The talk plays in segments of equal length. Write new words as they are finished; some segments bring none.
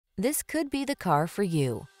This could be the car for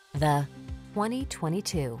you. The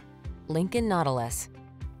 2022 Lincoln Nautilus.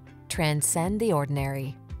 Transcend the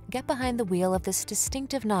ordinary. Get behind the wheel of this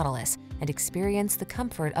distinctive Nautilus and experience the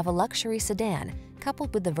comfort of a luxury sedan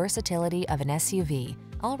coupled with the versatility of an SUV,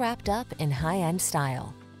 all wrapped up in high-end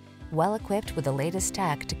style. Well equipped with the latest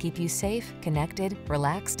tech to keep you safe, connected,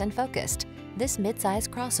 relaxed, and focused, this midsize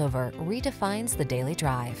crossover redefines the daily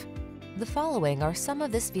drive. The following are some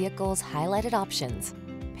of this vehicle's highlighted options: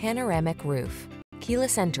 panoramic roof,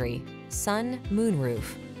 keyless entry, sun, moonroof,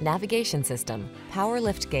 navigation system, power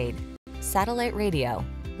liftgate, satellite radio,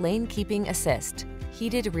 lane keeping assist,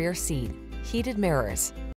 heated rear seat, heated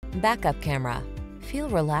mirrors, backup camera. Feel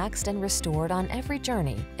relaxed and restored on every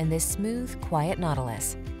journey in this smooth, quiet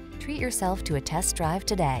Nautilus. Treat yourself to a test drive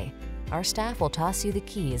today. Our staff will toss you the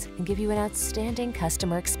keys and give you an outstanding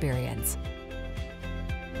customer experience.